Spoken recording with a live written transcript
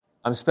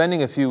I'm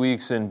spending a few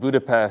weeks in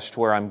Budapest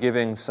where I'm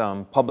giving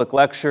some public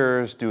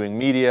lectures, doing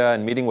media,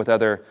 and meeting with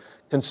other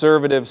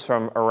conservatives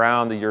from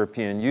around the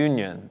European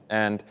Union.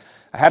 And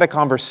I had a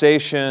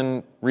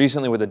conversation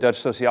recently with a Dutch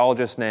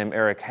sociologist named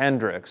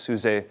Hendricks,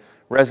 who's a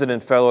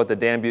resident fellow at the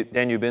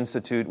Danube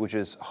Institute, which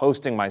is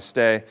hosting my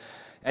stay.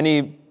 And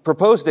he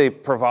proposed a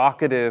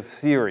provocative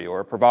theory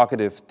or a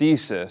provocative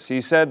thesis.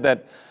 He said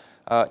that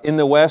in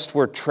the West,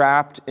 we're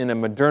trapped in a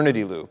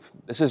modernity loop.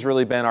 This has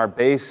really been our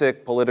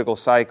basic political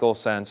cycle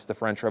since the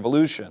French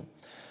Revolution.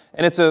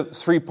 And it's a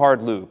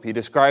three-part loop. He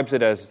describes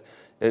it as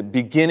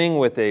beginning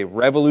with a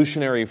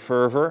revolutionary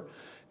fervor,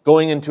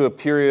 going into a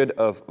period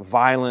of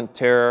violent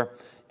terror,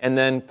 and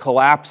then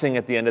collapsing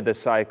at the end of the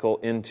cycle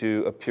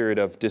into a period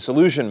of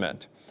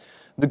disillusionment.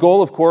 The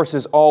goal, of course,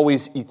 is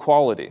always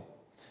equality.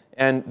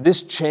 And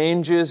this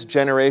changes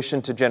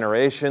generation to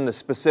generation. The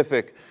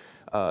specific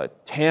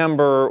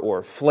timbre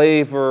or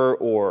flavor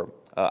or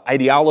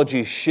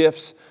ideology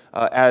shifts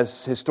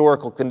as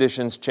historical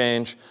conditions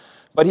change.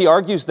 But he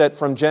argues that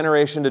from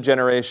generation to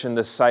generation,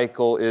 the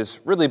cycle has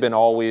really been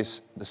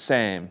always the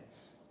same.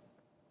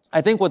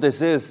 I think what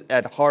this is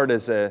at heart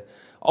is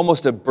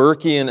almost a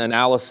Burkean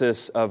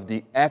analysis of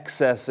the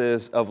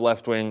excesses of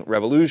left-wing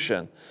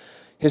revolution.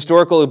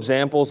 Historical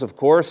examples, of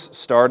course,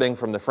 starting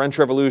from the French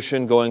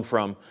Revolution, going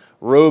from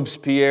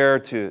Robespierre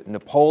to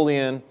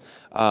Napoleon,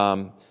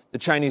 the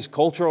Chinese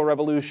Cultural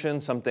Revolution,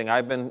 something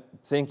I've been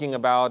thinking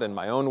about in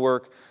my own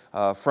work,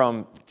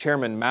 from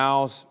Chairman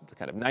Mao's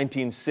kind of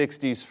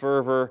 1960s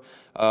fervor,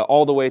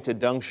 all the way to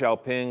Deng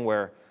Xiaoping,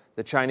 where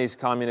the Chinese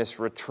communists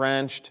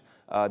retrenched.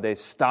 They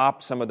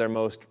stopped some of their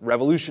most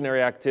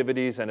revolutionary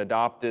activities and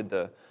adopted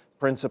the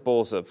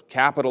principles of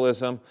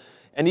capitalism.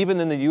 And even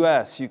in the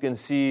U.S., you can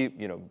see,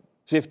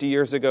 50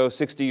 years ago,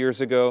 60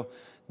 years ago,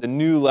 the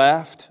new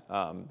left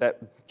that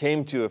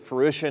came to a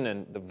fruition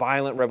in the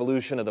violent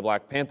revolution of the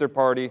Black Panther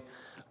Party,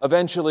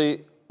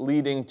 eventually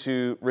leading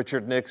to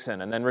Richard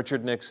Nixon, and then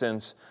Richard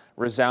Nixon's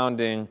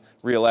resounding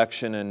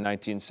re-election in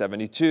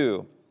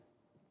 1972.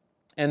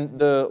 And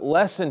the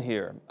lesson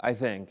here, I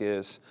think,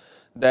 is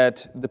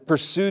that the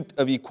pursuit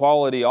of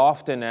equality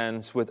often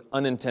ends with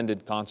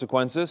unintended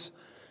consequences,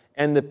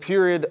 and the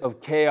period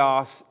of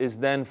chaos is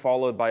then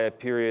followed by a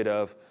period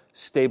of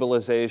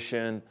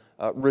stabilization,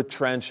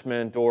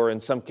 retrenchment, or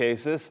in some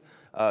cases,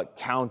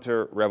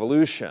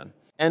 counter-revolution.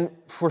 And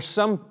for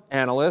some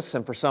analysts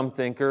and for some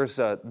thinkers,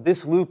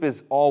 this loop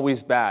is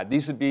always bad.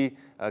 These would be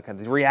kind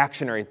of the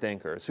reactionary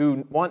thinkers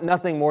who want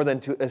nothing more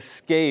than to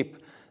escape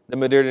the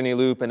modernity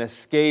loop and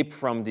escape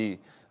from the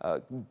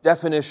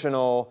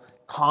definitional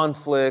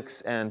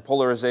conflicts and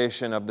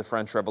polarization of the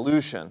French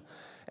Revolution.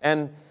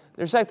 And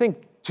there's, I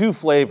think, two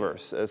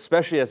flavors,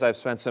 especially as I've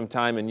spent some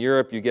time in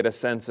Europe. You get a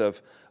sense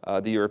of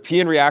the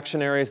European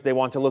reactionaries. They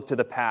want to look to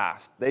the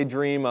past. They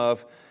dream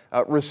of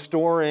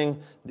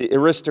restoring the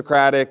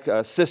aristocratic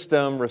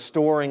system,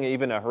 restoring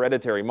even a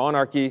hereditary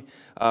monarchy,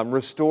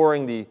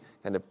 restoring the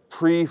kind of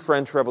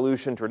pre-French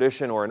Revolution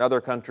tradition, or in other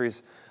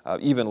countries,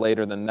 even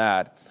later than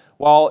that.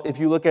 While if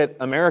you look at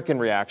American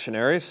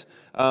reactionaries,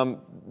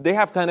 they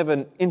have kind of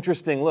an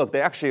interesting look.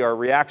 They actually are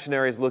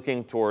reactionaries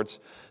looking towards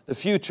the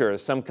future,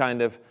 some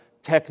kind of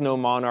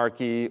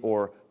techno-monarchy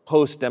or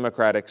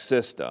post-democratic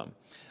system.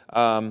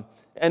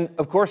 And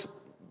of course,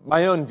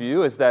 my own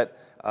view is that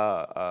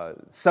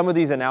some of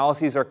these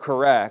analyses are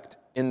correct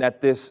in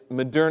that this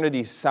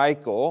modernity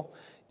cycle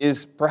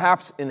is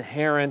perhaps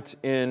inherent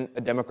in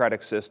a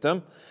democratic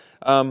system.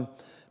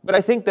 But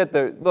I think that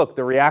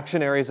the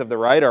reactionaries of the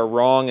right are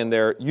wrong in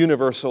their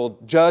universal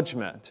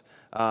judgment.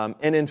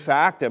 And in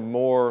fact, a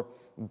more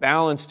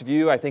balanced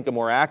view, I think a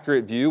more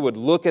accurate view, would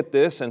look at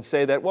this and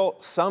say that, well,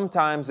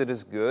 sometimes it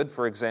is good.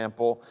 For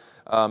example,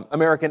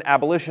 American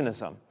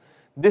abolitionism.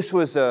 This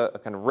was a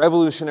kind of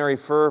revolutionary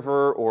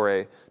fervor or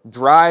a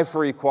drive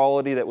for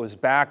equality that was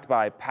backed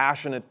by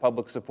passionate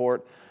public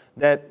support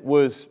that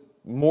was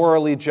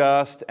morally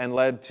just and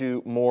led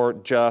to more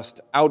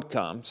just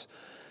outcomes.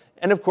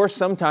 And of course,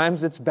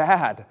 sometimes it's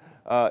bad.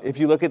 If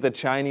you look at the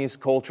Chinese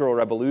Cultural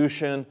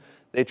Revolution,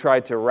 they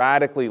tried to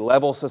radically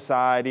level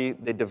society.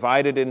 They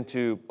divided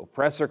into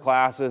oppressor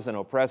classes and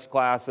oppressed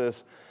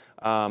classes.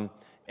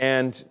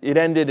 And it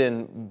ended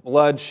in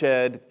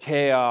bloodshed,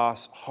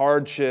 chaos,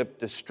 hardship,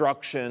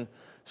 destruction,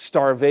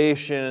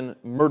 starvation,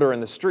 murder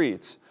in the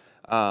streets.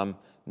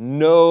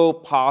 No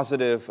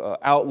positive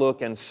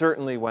outlook, and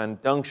certainly when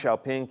Deng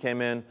Xiaoping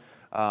came in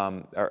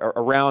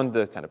around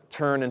the kind of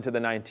turn into the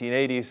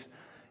 1980s,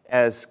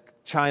 as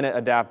China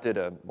adapted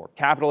a more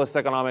capitalist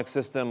economic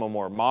system, a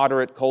more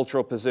moderate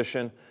cultural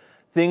position,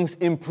 things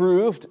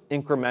improved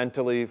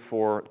incrementally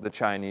for the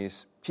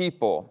Chinese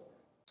people.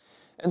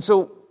 And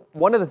so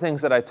one of the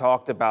things that I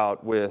talked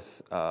about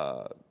with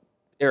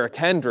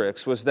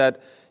Hendricks was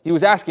that he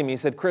was asking me, he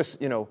said, Chris,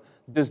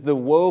 does the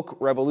woke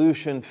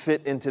revolution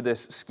fit into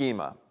this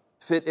schema,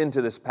 fit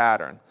into this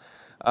pattern?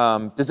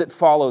 Does it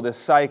follow this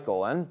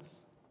cycle? And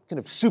kind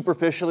of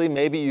superficially,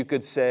 maybe you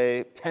could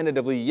say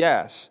tentatively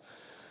yes.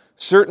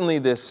 Certainly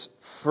this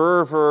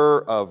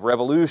fervor of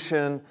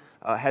revolution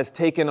has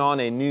taken on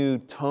a new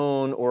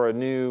tone or a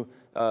new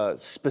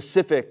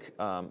specific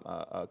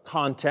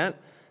content.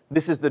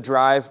 This is the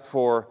drive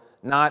for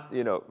not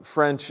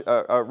French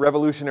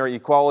revolutionary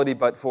equality,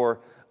 but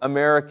for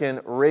American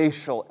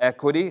racial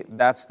equity.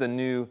 That's the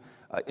new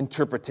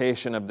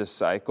interpretation of this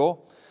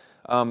cycle.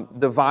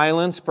 The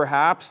violence,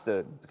 perhaps,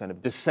 the kind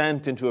of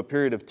descent into a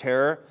period of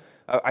terror.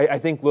 I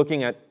think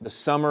looking at the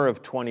summer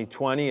of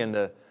 2020 and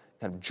the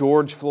kind of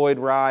George Floyd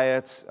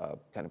riots,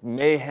 kind of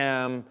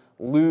mayhem,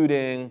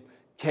 looting,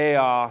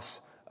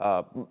 chaos,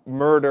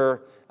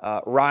 murder,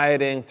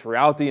 rioting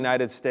throughout the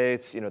United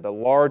States, the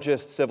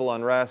largest civil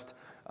unrest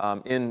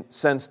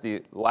since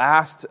the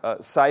last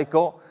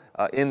cycle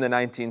in the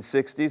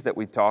 1960s that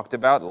we talked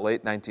about, the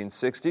late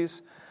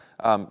 1960s,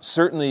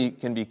 certainly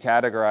can be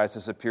categorized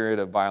as a period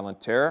of violent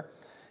terror.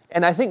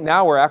 And I think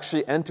now we're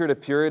actually entered a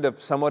period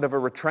of somewhat of a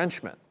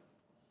retrenchment.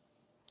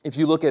 If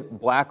you look at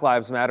Black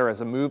Lives Matter as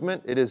a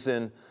movement, it is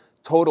in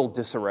total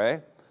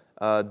disarray.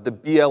 The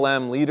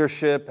BLM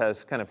leadership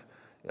has kind of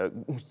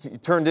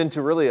turned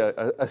into really a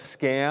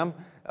scam.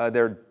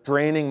 They're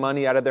draining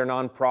money out of their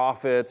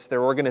nonprofits.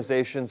 Their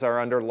organizations are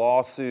under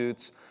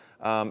lawsuits.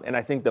 And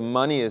I think the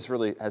money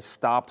has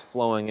stopped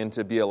flowing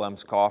into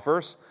BLM's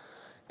coffers.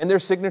 And their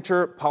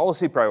signature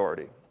policy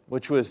priority,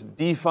 which was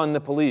defund the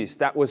police,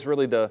 that was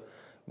really the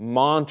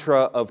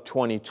mantra of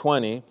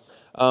 2020,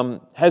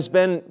 has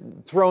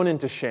been thrown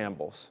into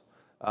shambles.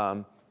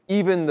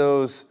 Even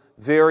those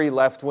very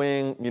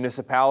left-wing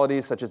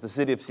municipalities, such as the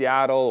city of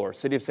Seattle or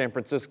city of San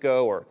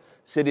Francisco or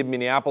city of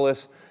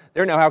Minneapolis,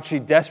 they're now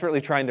actually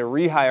desperately trying to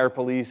rehire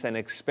police and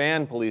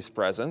expand police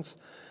presence.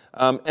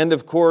 And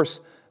of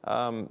course,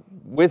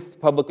 with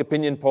public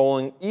opinion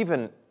polling,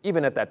 even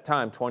at that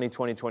time,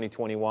 2020,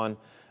 2021,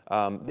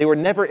 they were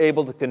never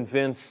able to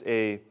convince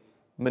a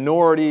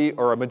minority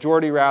or a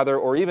majority rather,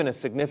 or even a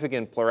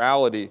significant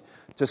plurality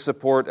to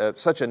support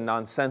such a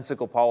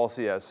nonsensical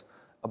policy as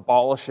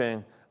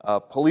abolishing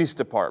police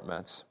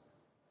departments.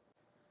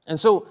 And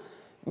so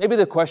maybe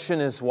the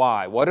question is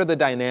why? What are the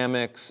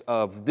dynamics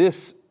of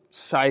this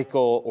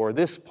cycle or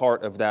this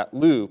part of that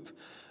loop?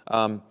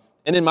 And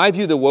in my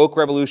view, the woke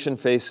revolution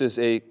faces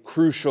a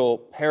crucial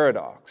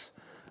paradox.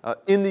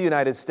 In the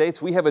United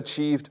States, we have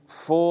achieved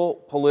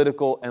full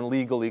political and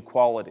legal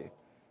equality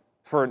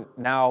for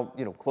now,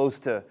 close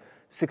to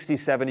 60,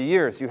 70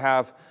 years. You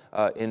have,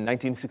 in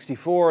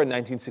 1964 and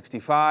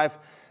 1965,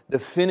 the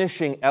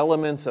finishing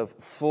elements of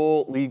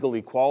full legal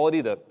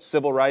equality, the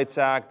Civil Rights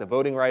Act, the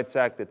Voting Rights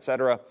Act,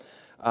 etc.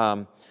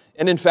 And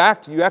in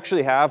fact, you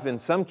actually have, in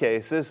some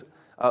cases,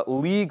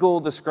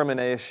 legal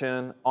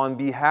discrimination on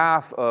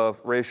behalf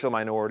of racial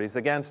minorities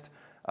against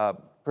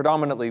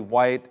predominantly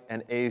white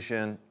and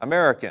Asian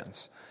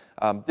Americans.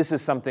 This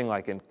is something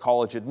like in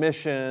college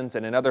admissions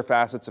and in other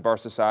facets of our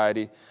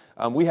society.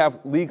 We have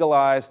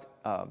legalized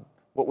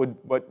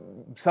what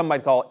some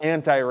might call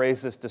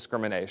anti-racist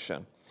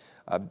discrimination.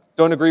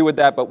 Don't agree with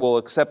that, but we'll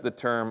accept the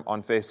term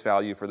on face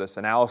value for this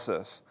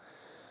analysis.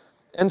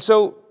 And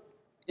so,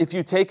 if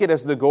you take it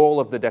as the goal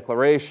of the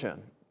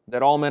Declaration,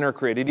 that all men are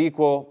created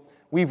equal,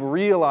 we've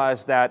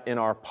realized that in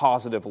our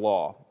positive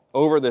law.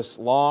 Over this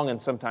long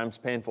and sometimes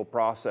painful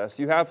process,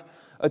 you have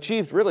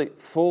achieved really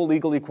full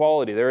legal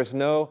equality. There is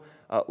no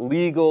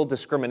legal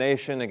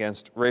discrimination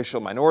against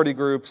racial minority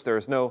groups. There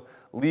is no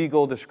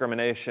legal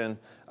discrimination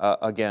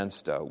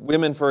against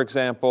women, for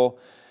example.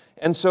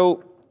 And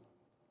so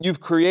you've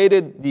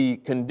created the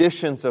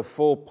conditions of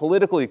full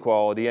political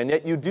equality, and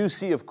yet you do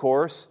see, of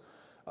course,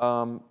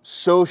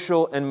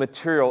 social and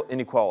material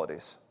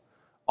inequalities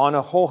on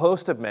a whole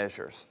host of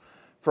measures,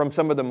 from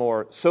some of the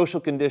more social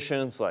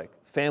conditions like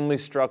family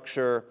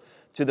structure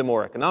to the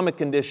more economic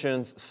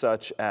conditions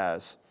such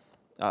as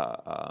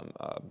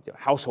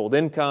household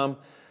income,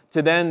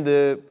 to then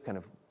the kind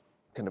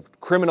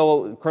of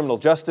criminal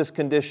justice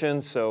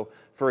conditions. So,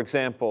 for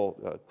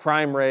example,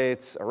 crime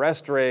rates,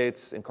 arrest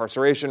rates,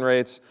 incarceration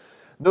rates.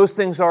 Those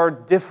things are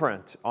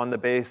different on the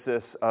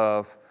basis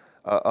of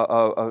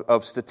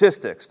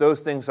statistics.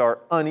 Those things are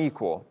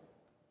unequal.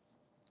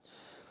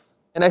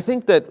 And I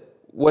think that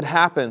what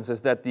happens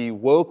is that the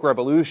woke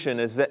revolution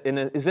is in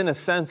a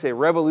sense a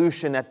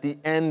revolution at the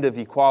end of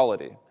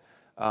equality.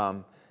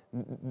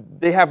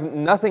 They have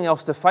nothing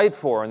else to fight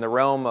for in the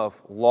realm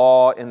of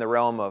law, in the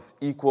realm of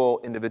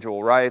equal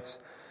individual rights.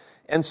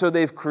 And so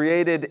they've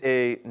created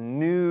a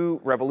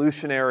new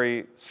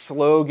revolutionary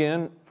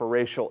slogan for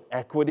racial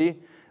equity,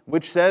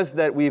 which says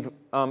that we've,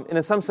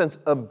 in some sense,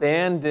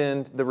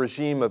 abandoned the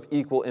regime of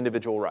equal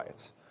individual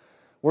rights.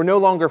 We're no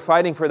longer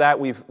fighting for that.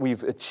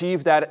 We've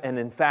achieved that, and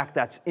in fact,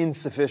 that's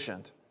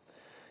insufficient.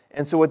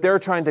 And so what they're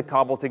trying to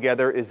cobble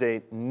together is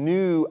a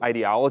new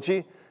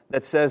ideology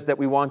that says that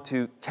we want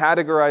to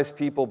categorize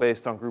people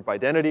based on group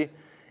identity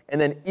and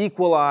then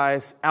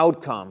equalize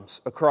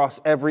outcomes across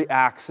every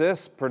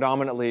axis,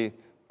 predominantly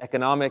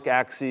economic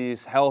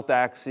axes, health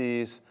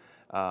axes,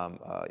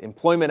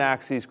 employment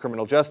axes,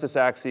 criminal justice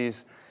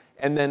axes,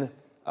 and then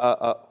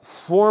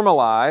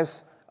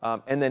formalize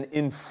and then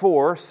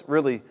enforce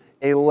really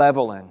a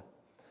leveling.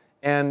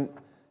 And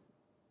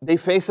they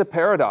face a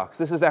paradox.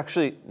 This is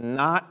actually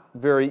not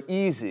very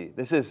easy.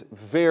 This is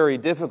very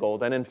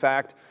difficult, and in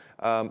fact,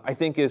 I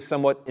think is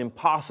somewhat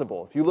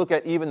impossible. If you look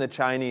at even the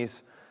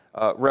Chinese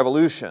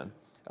revolution,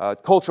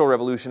 cultural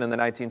revolution in the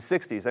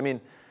 1960s, I mean,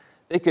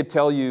 they could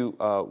tell you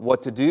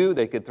what to do,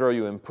 they could throw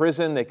you in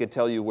prison, they could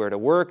tell you where to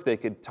work, they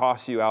could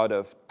toss you out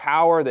of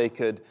power, they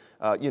could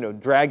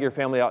drag your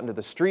family out into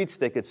the streets,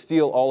 they could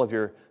steal all of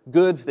your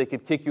goods, they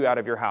could kick you out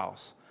of your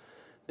house.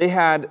 They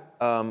had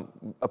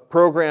a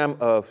program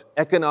of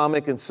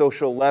economic and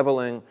social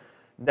leveling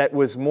that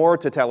was more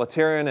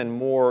totalitarian and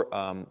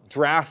more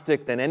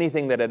drastic than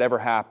anything that had ever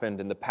happened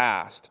in the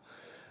past.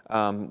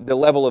 The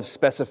level of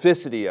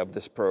specificity of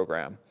this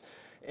program.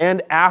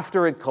 And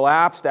after it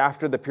collapsed,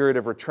 after the period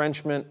of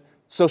retrenchment,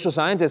 social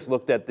scientists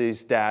looked at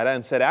these data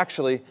and said,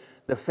 actually,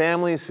 the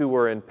families who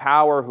were in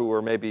power, who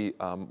were maybe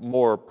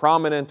more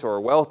prominent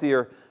or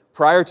wealthier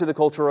prior to the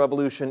Cultural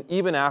Revolution,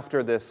 even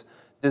after this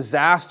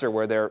disaster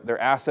where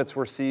their assets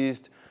were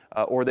seized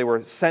or they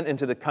were sent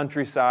into the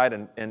countryside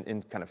and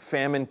in kind of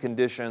famine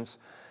conditions,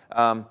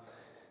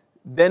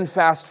 then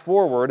fast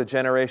forward a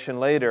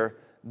generation later,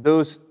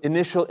 those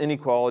initial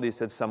inequalities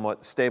had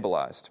somewhat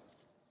stabilized.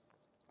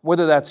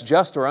 Whether that's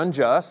just or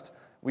unjust,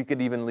 we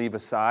could even leave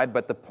aside,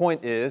 but the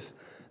point is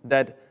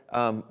that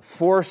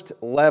forced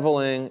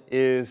leveling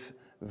is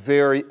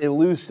very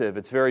elusive.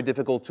 It's very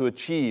difficult to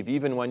achieve,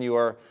 even when you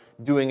are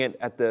doing it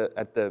at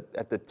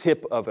the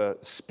tip of a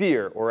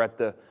spear or at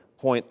the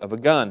point of a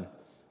gun.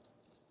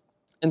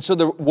 And so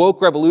the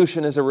woke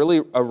revolution is a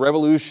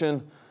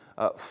revolution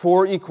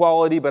for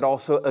equality, but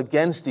also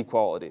against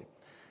equality.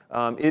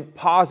 It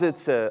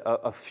posits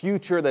a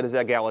future that is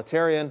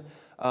egalitarian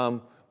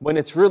when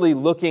it's really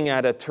looking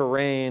at a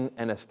terrain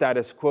and a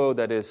status quo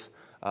that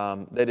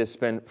has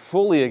been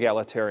fully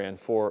egalitarian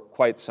for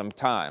quite some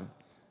time.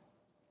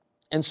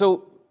 And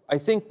so I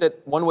think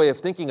that one way of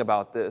thinking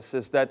about this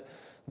is that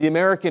the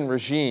American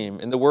regime,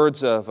 in the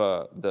words of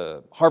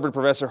the Harvard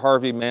professor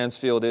Harvey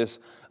Mansfield, is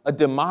a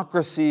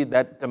democracy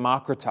that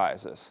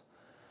democratizes.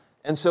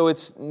 And so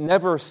it's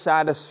never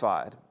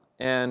satisfied.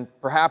 And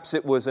perhaps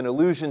it was an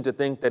illusion to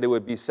think that it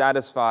would be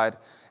satisfied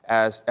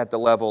as at the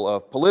level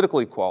of political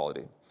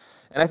equality.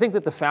 And I think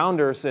that the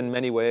founders, in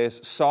many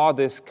ways, saw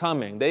this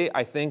coming. They,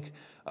 I think,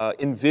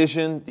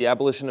 envisioned the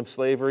abolition of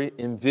slavery,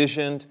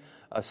 envisioned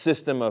a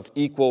system of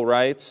equal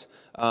rights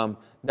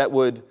that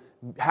would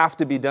have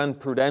to be done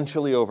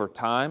prudentially over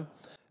time.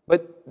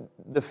 But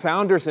the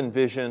founders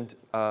envisioned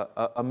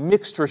a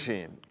mixed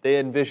regime. They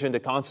envisioned a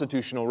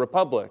constitutional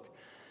republic.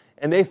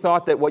 And they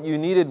thought that what you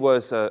needed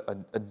was a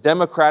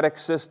democratic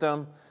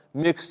system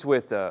mixed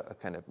with a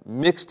kind of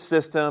mixed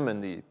system in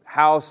the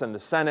House and the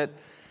Senate,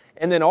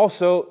 and then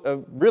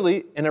also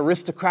really an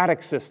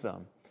aristocratic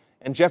system.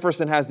 And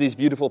Jefferson has these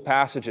beautiful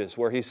passages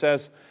where he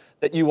says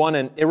that you want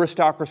an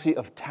aristocracy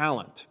of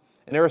talent,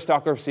 an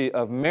aristocracy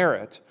of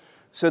merit,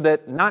 so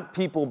that not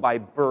people by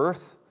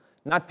birth,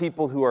 not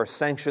people who are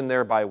sanctioned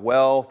there by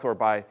wealth or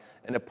by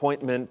an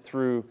appointment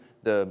through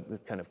the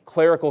kind of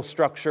clerical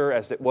structure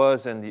as it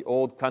was in the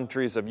old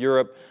countries of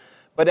Europe,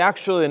 but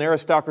actually an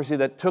aristocracy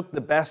that took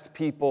the best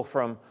people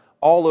from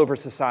all over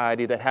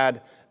society that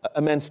had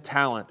immense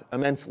talent,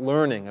 immense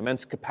learning,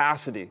 immense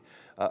capacity,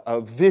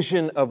 a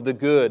vision of the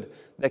good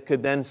that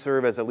could then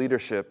serve as a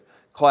leadership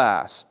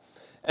class.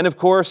 And of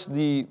course,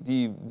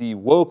 the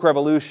woke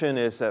revolution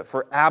is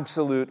for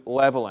absolute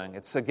leveling.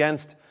 It's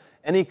against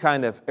any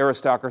kind of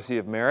aristocracy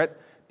of merit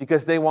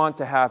because they want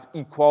to have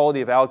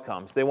equality of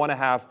outcomes. They want to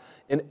have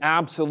an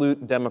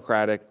absolute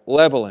democratic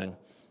leveling.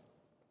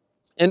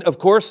 And of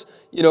course,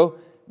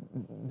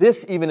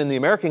 this, even in the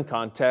American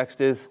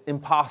context, is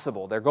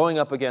impossible. They're going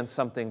up against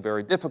something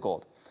very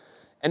difficult.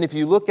 And if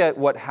you look at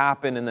what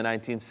happened in the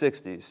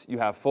 1960s, you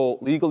have full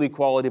legal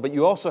equality, but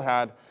you also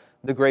had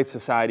the Great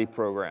Society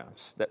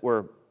programs that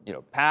were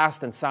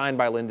passed and signed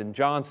by Lyndon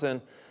Johnson.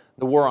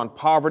 The war on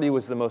poverty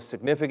was the most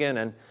significant,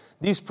 and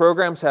these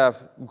programs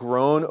have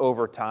grown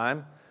over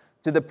time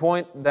to the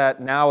point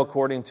that now,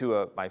 according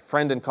to my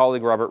friend and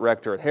colleague Robert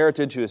Rector at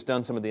Heritage, who has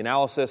done some of the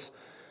analysis,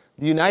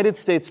 the United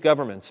States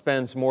government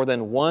spends more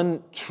than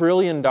 $1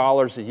 trillion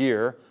a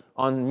year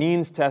on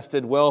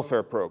means-tested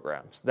welfare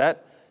programs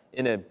that,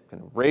 in a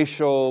kind of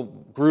racial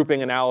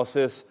grouping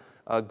analysis,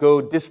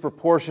 go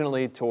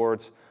disproportionately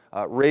towards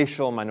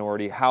racial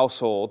minority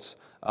households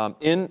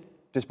in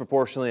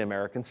disproportionately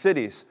American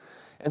cities.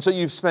 And so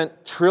you've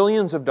spent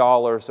trillions of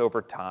dollars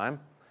over time.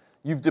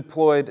 You've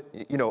deployed,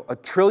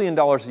 $1 trillion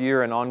a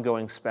year in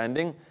ongoing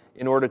spending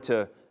in order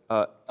to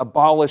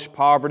abolish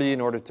poverty,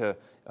 in order to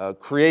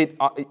create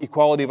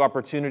equality of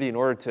opportunity, in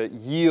order to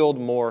yield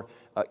more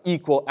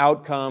equal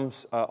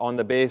outcomes on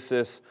the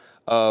basis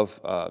of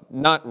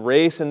not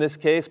race in this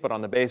case, but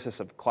on the basis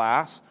of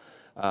class,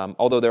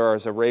 although there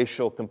is a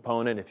racial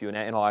component if you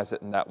analyze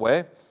it in that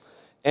way.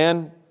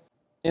 And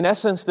in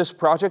essence, this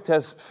project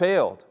has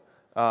failed.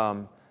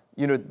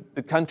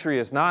 The country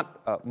is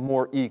not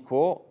more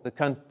equal.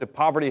 The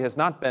poverty has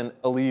not been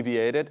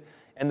alleviated.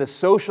 And the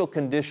social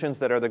conditions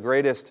that are the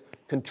greatest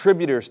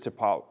contributors to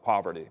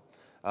poverty,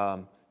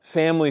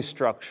 family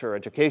structure,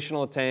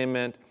 educational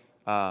attainment,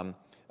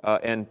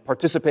 and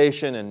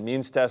participation in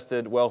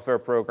means-tested welfare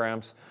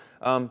programs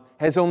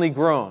has only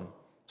grown.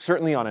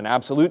 Certainly on an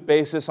absolute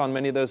basis on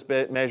many of those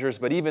measures,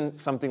 but even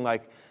something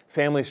like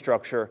family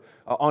structure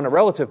on a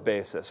relative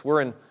basis.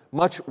 We're in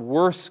much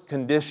worse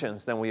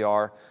conditions than we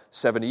are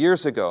 70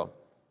 years ago.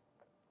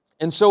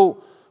 And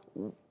so,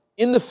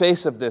 in the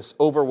face of this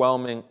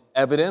overwhelming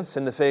evidence,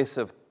 in the face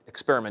of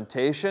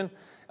experimentation,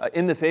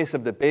 in the face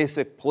of the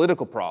basic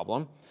political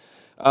problem,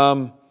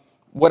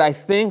 what I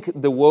think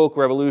the woke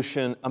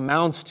revolution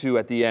amounts to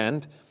at the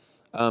end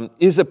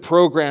is a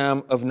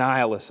program of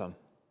nihilism.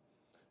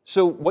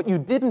 So what you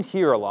didn't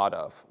hear a lot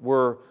of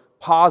were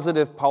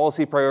positive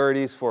policy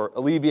priorities for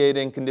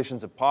alleviating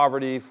conditions of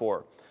poverty,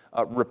 for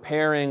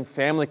repairing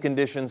family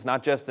conditions,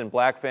 not just in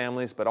black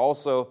families, but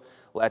also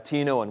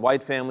Latino and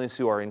white families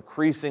who are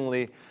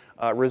increasingly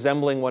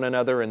resembling one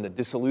another in the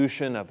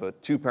dissolution of a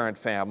two-parent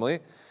family.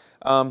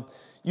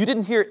 You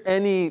didn't hear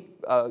any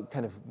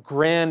kind of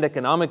grand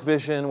economic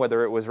vision,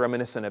 whether it was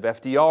reminiscent of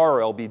FDR or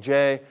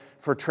LBJ,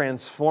 for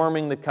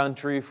transforming the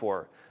country,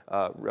 for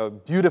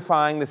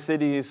beautifying the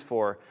cities,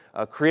 for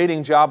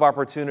creating job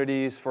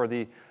opportunities for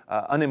the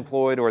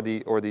unemployed or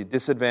the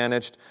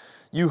disadvantaged.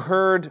 You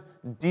heard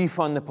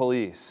defund the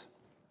police,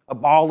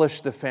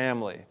 abolish the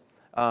family,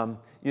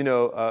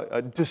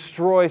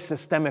 destroy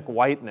systemic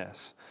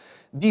whiteness.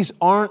 These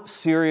aren't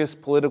serious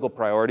political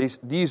priorities.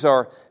 These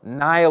are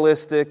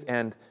nihilistic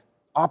and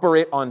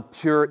operate on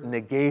pure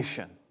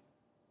negation.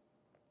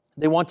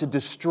 They want to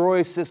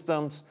destroy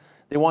systems.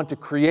 They want to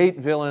create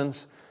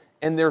villains.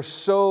 And they're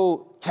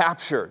so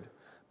captured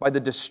by the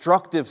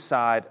destructive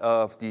side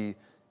of the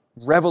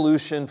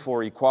revolution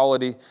for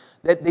equality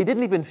that they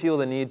didn't even feel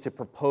the need to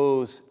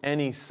propose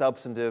any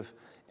substantive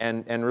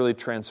and really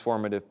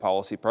transformative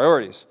policy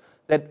priorities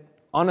that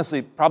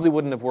honestly probably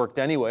wouldn't have worked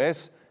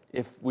anyways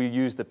if we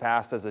used the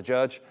past as a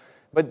judge.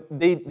 But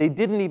they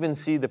didn't even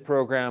see the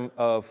program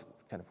of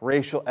kind of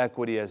racial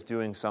equity as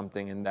doing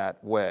something in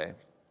that way.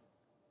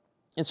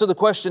 And so the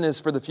question is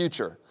for the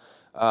future.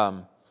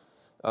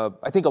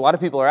 I think a lot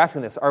of people are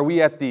asking this. Are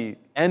we at the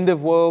end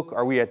of woke?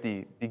 Are we at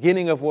the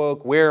beginning of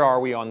woke? Where are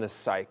we on this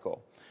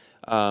cycle?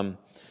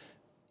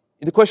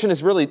 The question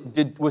is really,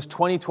 was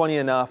 2020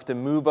 enough to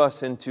move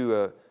us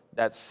into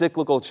that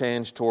cyclical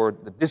change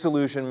toward the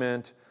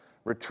disillusionment,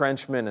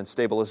 retrenchment, and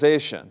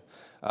stabilization?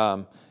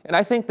 And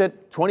I think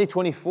that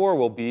 2024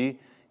 will be,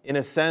 in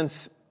a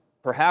sense,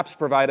 perhaps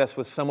provide us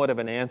with somewhat of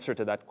an answer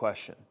to that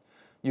question.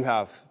 You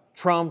have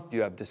Trump,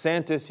 you have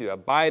DeSantis, you have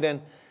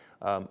Biden,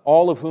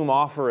 all of whom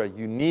offer a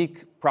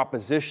unique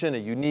proposition, a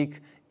unique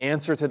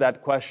answer to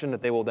that question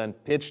that they will then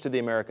pitch to the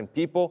American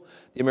people.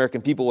 The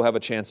American people will have a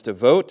chance to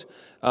vote.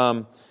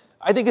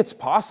 I think it's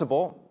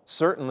possible,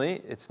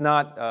 certainly. It's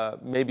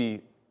not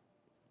maybe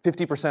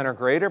 50% or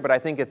greater, but I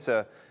think it's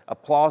a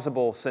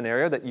plausible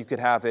scenario that you could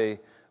have a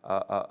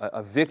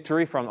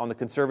victory from on the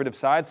conservative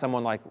side,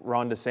 someone like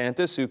Ron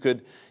DeSantis, who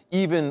could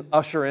even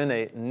usher in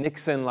a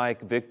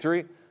Nixon-like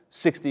victory,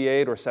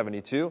 68 or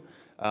 72.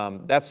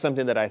 That's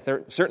something that I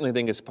certainly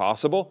think is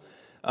possible.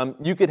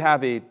 You could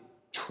have a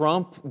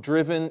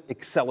Trump-driven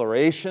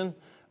acceleration,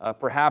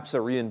 perhaps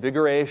a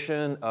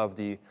reinvigoration of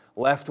the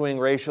left-wing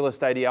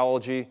racialist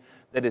ideology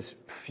that is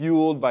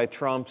fueled by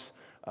Trump's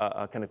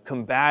kind of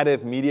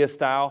combative media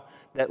style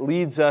that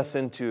leads us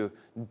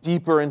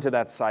deeper into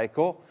that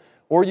cycle.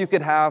 Or you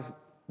could have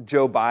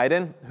Joe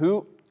Biden,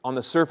 who, on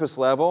the surface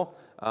level,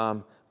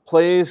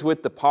 plays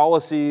with the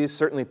policies,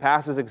 certainly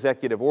passes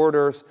executive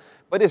orders,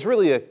 but is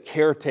really a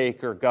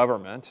caretaker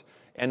government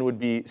and would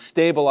be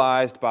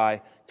stabilized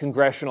by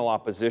congressional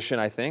opposition,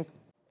 I think.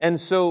 And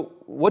so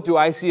what do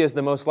I see as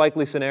the most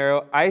likely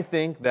scenario? I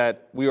think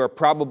that we are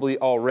probably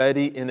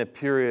already in a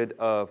period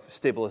of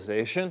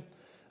stabilization.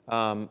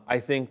 I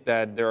think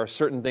that there are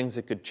certain things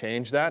that could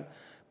change that.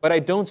 But I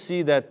don't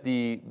see that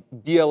the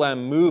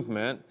BLM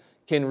movement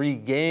can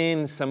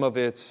regain some of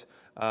its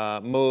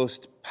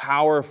most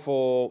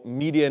powerful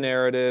media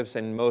narratives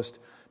and most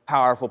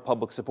powerful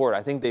public support.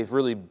 I think they've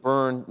really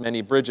burned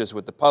many bridges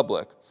with the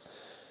public.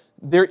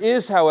 There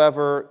is,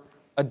 however,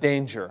 a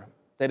danger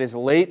that is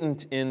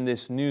latent in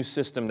this new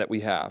system that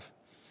we have,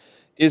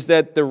 is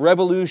that the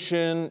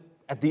revolution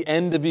at the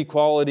end of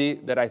equality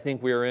that I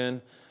think we are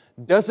in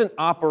doesn't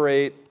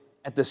operate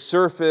at the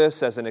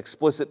surface as an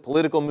explicit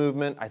political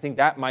movement. I think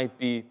that might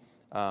be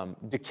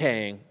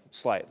decaying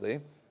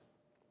slightly.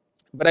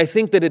 But I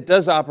think that it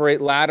does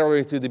operate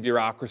laterally through the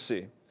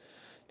bureaucracy.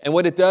 And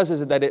what it does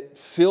is that it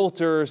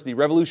filters the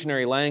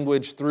revolutionary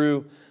language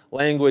through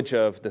language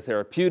of the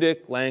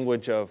therapeutic,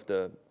 language of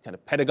the kind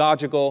of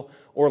pedagogical,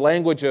 or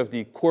language of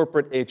the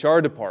corporate HR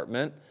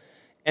department.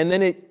 And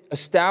then it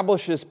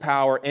establishes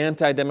power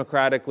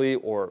anti-democratically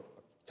or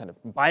kind of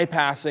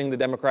bypassing the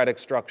democratic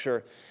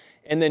structure,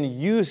 and then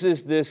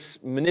uses this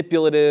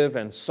manipulative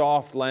and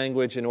soft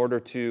language in order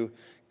to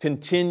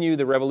continue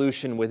the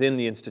revolution within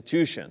the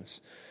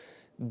institutions.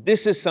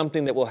 This is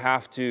something that we'll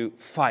have to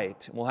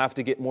fight. We'll have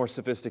to get more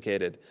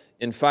sophisticated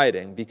in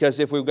fighting, because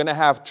if we're going to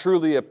have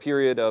truly a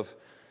period of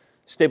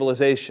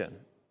stabilization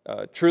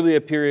truly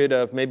a period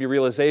of maybe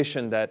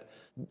realization that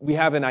we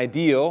have an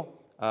ideal,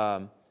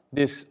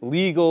 this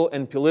legal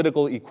and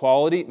political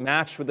equality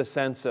matched with a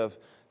sense of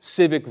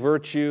civic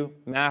virtue,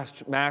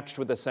 matched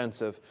with a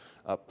sense of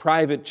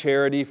private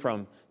charity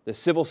from the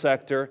civil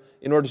sector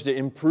in order to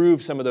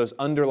improve some of those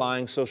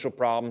underlying social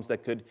problems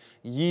that could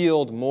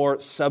yield more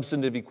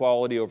substantive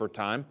equality over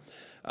time.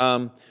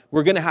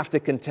 We're going to have to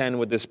contend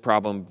with this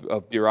problem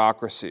of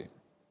bureaucracy.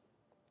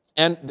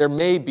 And there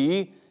may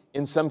be,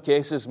 in some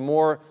cases,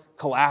 more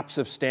collapse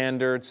of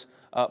standards,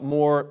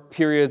 more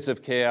periods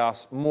of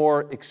chaos,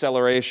 more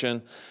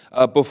acceleration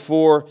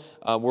before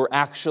we're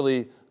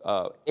actually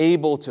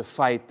able to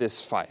fight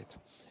this fight.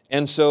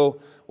 And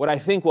so what I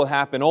think will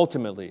happen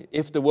ultimately,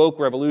 if the woke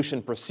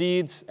revolution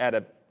proceeds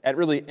at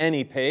really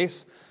any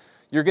pace,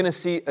 you're going to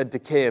see a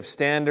decay of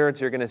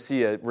standards, you're going to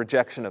see a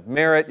rejection of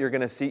merit, you're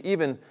going to see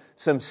even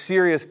some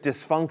serious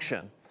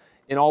dysfunction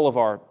in all of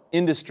our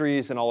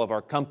industries and all of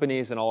our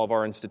companies and all of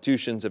our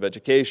institutions of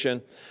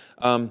education.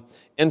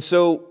 And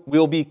so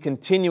we'll be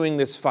continuing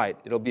this fight.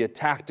 It'll be a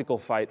tactical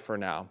fight for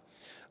now.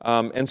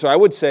 And so I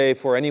would say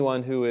for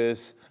anyone who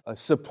is a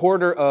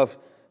supporter of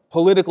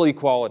political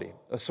equality,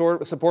 a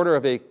supporter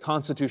of a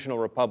constitutional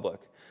republic,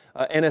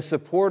 and a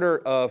supporter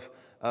of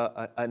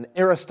an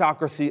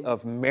aristocracy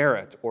of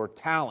merit or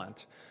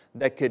talent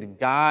that could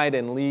guide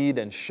and lead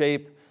and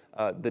shape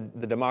the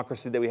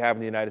democracy that we have in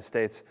the United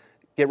States,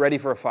 get ready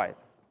for a fight.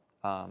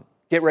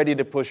 Get ready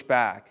to push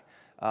back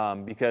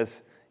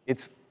because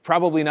it's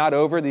probably not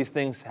over. These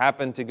things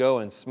happen to go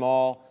in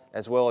small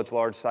as well as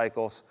large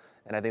cycles,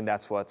 and I think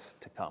that's what's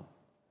to come.